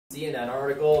CNN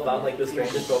article about like the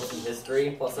strangest popes in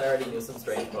history. Plus, I already knew some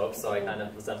strange popes, so I kind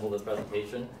of assembled this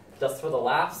presentation just for the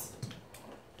laughs.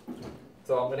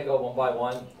 So I'm gonna go one by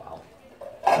one. Wow,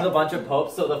 there's a bunch of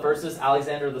popes. So the first is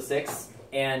Alexander VI,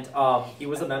 and he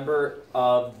was a member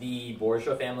of the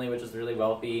Borgia family, which is a really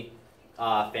wealthy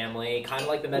family, kind of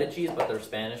like the Medicis, but they're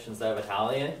Spanish instead of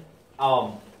Italian.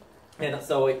 And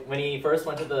so when he first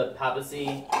went to the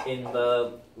papacy in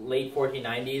the late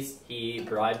 1490s, he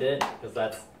bribed it, because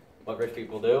that's what rich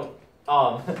people do.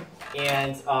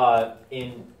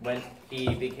 When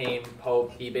he became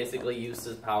pope, he basically used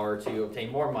his power to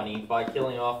obtain more money by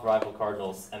killing off rival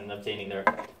cardinals and obtaining their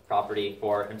property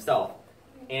for himself.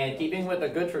 And keeping with a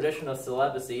good tradition of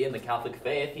celibacy in the Catholic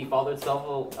faith, he fathered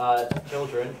several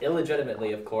children,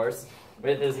 illegitimately of course,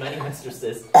 with his many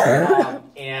mistresses.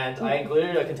 And I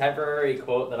included a contemporary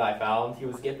quote that I found. He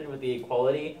was gifted with the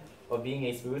quality of being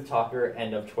a smooth talker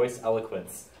and of choice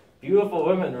eloquence. Beautiful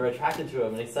women were attracted to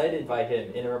him and excited by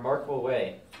him in a remarkable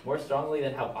way, more strongly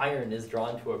than how iron is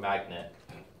drawn to a magnet.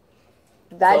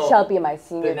 That shall be my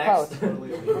senior quote.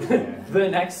 The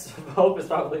next pope is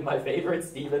probably my favorite,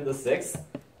 Stephen VI.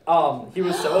 He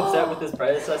was so upset with his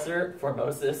predecessor,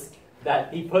 Formosus,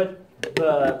 that he put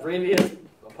the previous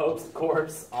pope's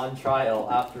corpse on trial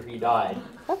after he died.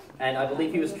 And I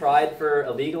believe he was tried for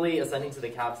illegally ascending to the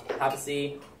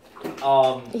papacy.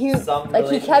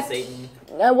 Satan.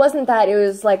 It wasn't that, it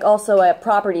was like also a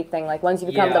property thing. Like once you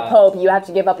become the pope, you have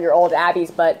to give up your old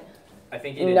abbeys, but I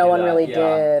think no one really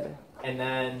did. And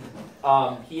then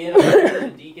he had appointed a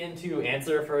deacon to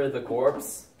answer for the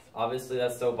corpse. Obviously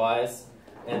that's so biased.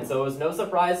 And so it was no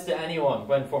surprise to anyone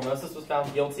when Formosus was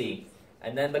found guilty.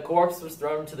 And then the corpse was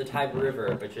thrown to the Tiber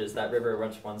River, which is that river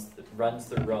which runs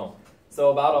through Rome.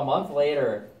 So about a month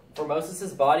later,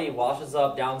 Formosus' body washes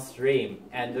up downstream,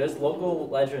 and there's local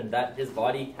legend that his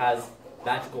body has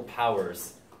magical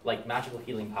powers, like magical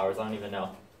healing powers, I don't even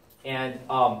know. And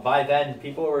by then,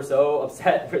 people were so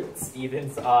upset with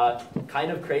Stephen's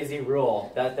kind of crazy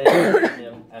rule that they arrested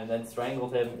him and then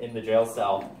strangled him in the jail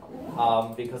cell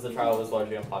because the trial was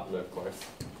largely unpopular, of course.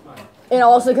 And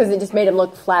also because it just made him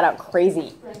look flat out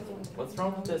crazy. What's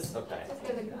wrong with this? Okay.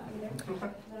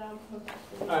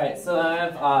 Alright, so I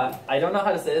have, I don't know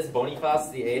how to say this, Boniface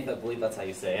VIII, I believe that's how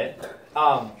you say it.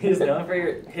 He's known for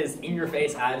his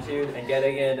in-your-face attitude and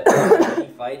getting in many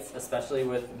fights, especially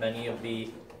with many of the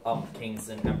kings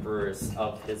and emperors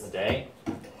of his day.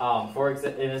 For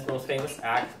example, in his most famous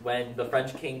act, when the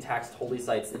French king taxed holy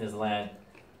sites in his land,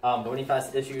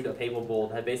 Boniface issued a papal bull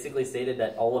that basically stated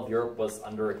that all of Europe was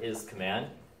under his command.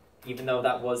 Even though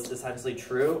that was essentially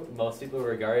true, most people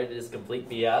regarded it as complete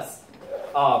BS.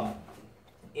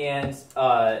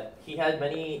 He had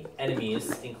many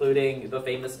enemies, including the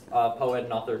famous poet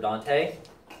and author Dante,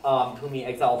 whom he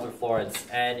exiled to Florence.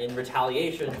 And in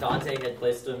retaliation, Dante had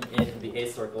placed him in the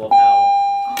 8th circle of hell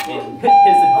in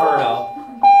his Inferno.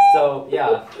 So,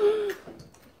 yeah.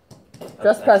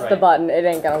 Just press the button, it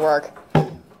ain't gonna work.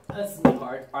 That's the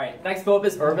part. Alright, next pope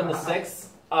is Urban VI.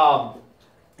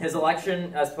 His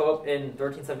election as pope in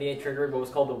 1378 triggered what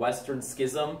was called the Western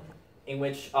Schism, in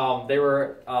which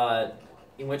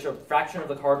in which a fraction of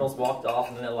the cardinals walked off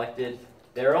and then elected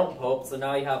their own pope. So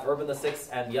now you have Urban VI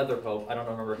and the other pope, I don't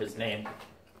remember his name,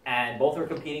 and both were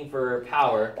competing for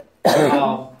power.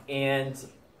 And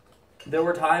there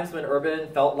were times when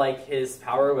Urban felt like his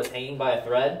power was hanging by a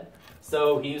thread,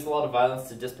 so he used a lot of violence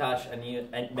to dispatch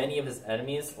many of his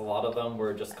enemies. A lot of them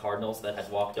were just cardinals that had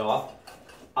walked off.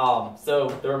 So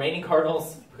the remaining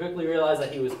cardinals quickly realized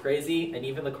that he was crazy, and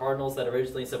even the cardinals that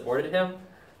originally supported him.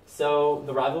 So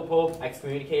the rival pope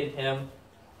excommunicated him.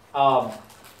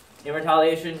 In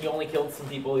retaliation, he only killed some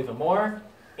people even more.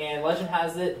 And legend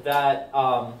has it that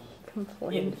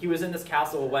he was in this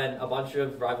castle when a bunch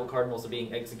of rival cardinals were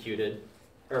being executed,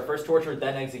 or first tortured,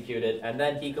 then executed, and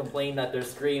then he complained that their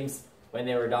screams when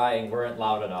they were dying weren't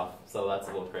loud enough. So that's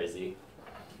a little crazy.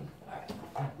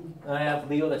 I have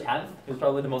Leo X, who's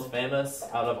probably the most famous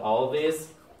out of all of these.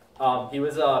 He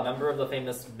was a member of the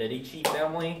famous Medici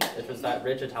family, which was that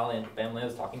rich Italian family I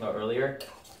was talking about earlier.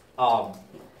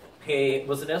 He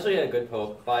was initially a good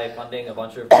pope by funding a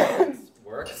bunch of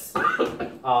works,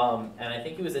 and I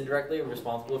think he was indirectly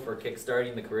responsible for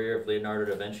kickstarting the career of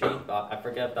Leonardo da Vinci. I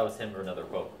forget if that was him or another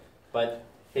pope. But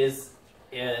his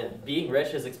being rich,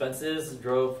 his expenses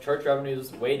drove church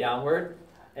revenues way downward.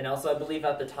 And also, I believe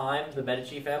at the time, the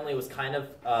Medici family was kind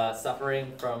of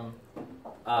suffering from,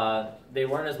 they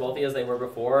weren't as wealthy as they were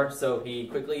before, so he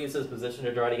quickly used his position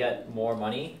to try to get more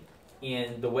money.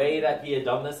 And the way that he had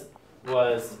done this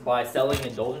was by selling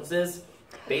indulgences.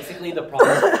 Basically, the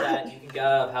promise that you can get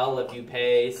out of hell if you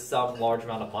pay some large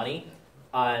amount of money.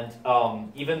 And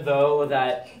even though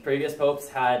that previous popes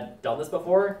had done this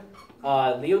before,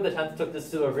 Leo X took this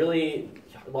to a really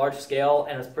large scale,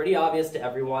 and it was pretty obvious to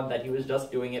everyone that he was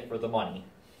just doing it for the money,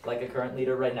 like a current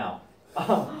leader right now.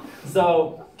 This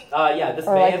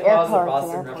may have caused the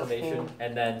Protestant Reformation,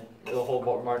 and then the whole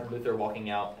Martin Luther walking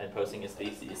out and posting his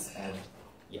theses, and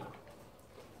yeah.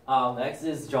 Next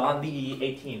is John the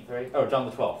 18th, right? Oh, John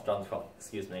the 12th. John the 12th.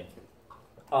 Excuse me.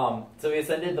 So he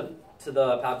ascended to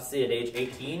the papacy at age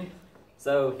 18.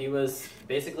 So he was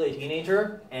basically a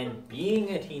teenager, and being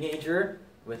a teenager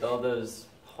with all those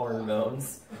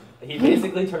hormones, he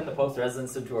basically turned the Pope's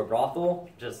residence into a brothel.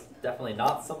 Just definitely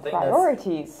not something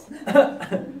priorities.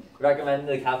 Recommended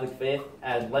the Catholic faith.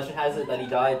 And legend has it that he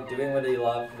died doing what he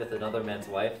loved with another man's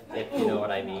wife, if you know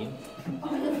what I mean.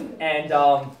 And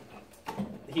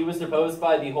he was deposed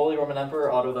by the Holy Roman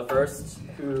Emperor Otto I,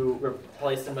 who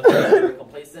replaced him with a very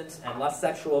complacent and less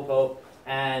sexual pope.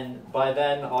 And by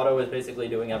then, Otto was basically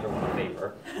doing everyone a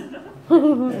favor.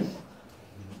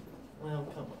 Well,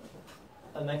 come on.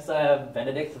 And next I have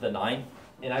Benedict IX,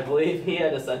 and I believe he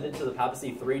had ascended to the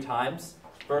papacy 3 times.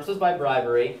 First was by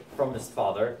bribery from his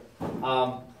father.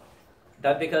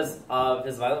 That because of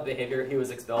his violent behavior, he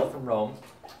was expelled from Rome.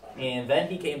 And then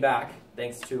he came back,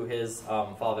 thanks to his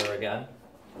father again.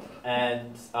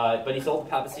 And but he sold the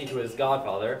papacy to his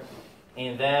godfather.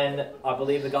 And then, I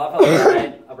believe the godfather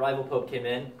died, a rival pope came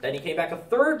in. Then he came back a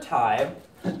 3rd time.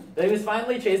 Then he was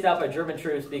finally chased out by German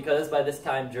troops because by this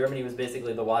time Germany was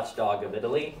basically the watchdog of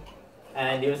Italy.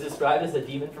 And he was described as a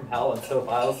demon from hell and so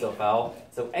vile,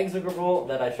 so execrable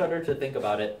that I shudder to think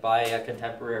about it by a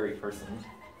contemporary person.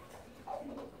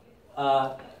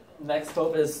 Next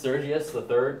pope is Sergius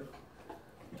III.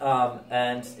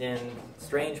 And in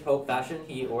strange pope fashion,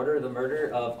 he ordered the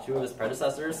murder of 2 of his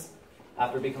predecessors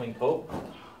after becoming pope.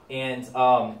 And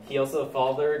he also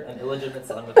fathered an illegitimate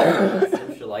son with a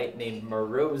socialite named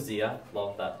Marozia.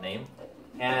 Love that name.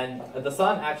 And the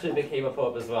son actually became a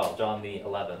pope as well, John the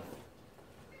 11th.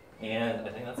 And I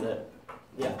think that's it.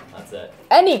 Yeah, that's it.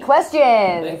 Any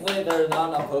questions? Thankfully, there are not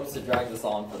enough popes to drag this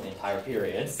on for the entire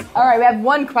period. All right, we have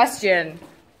one question.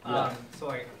 So,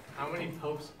 like, how many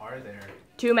popes are there?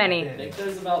 Too many. I think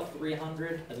there's about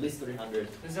 300, at least 300.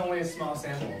 This is only a small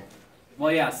sample.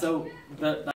 Well, yeah, so the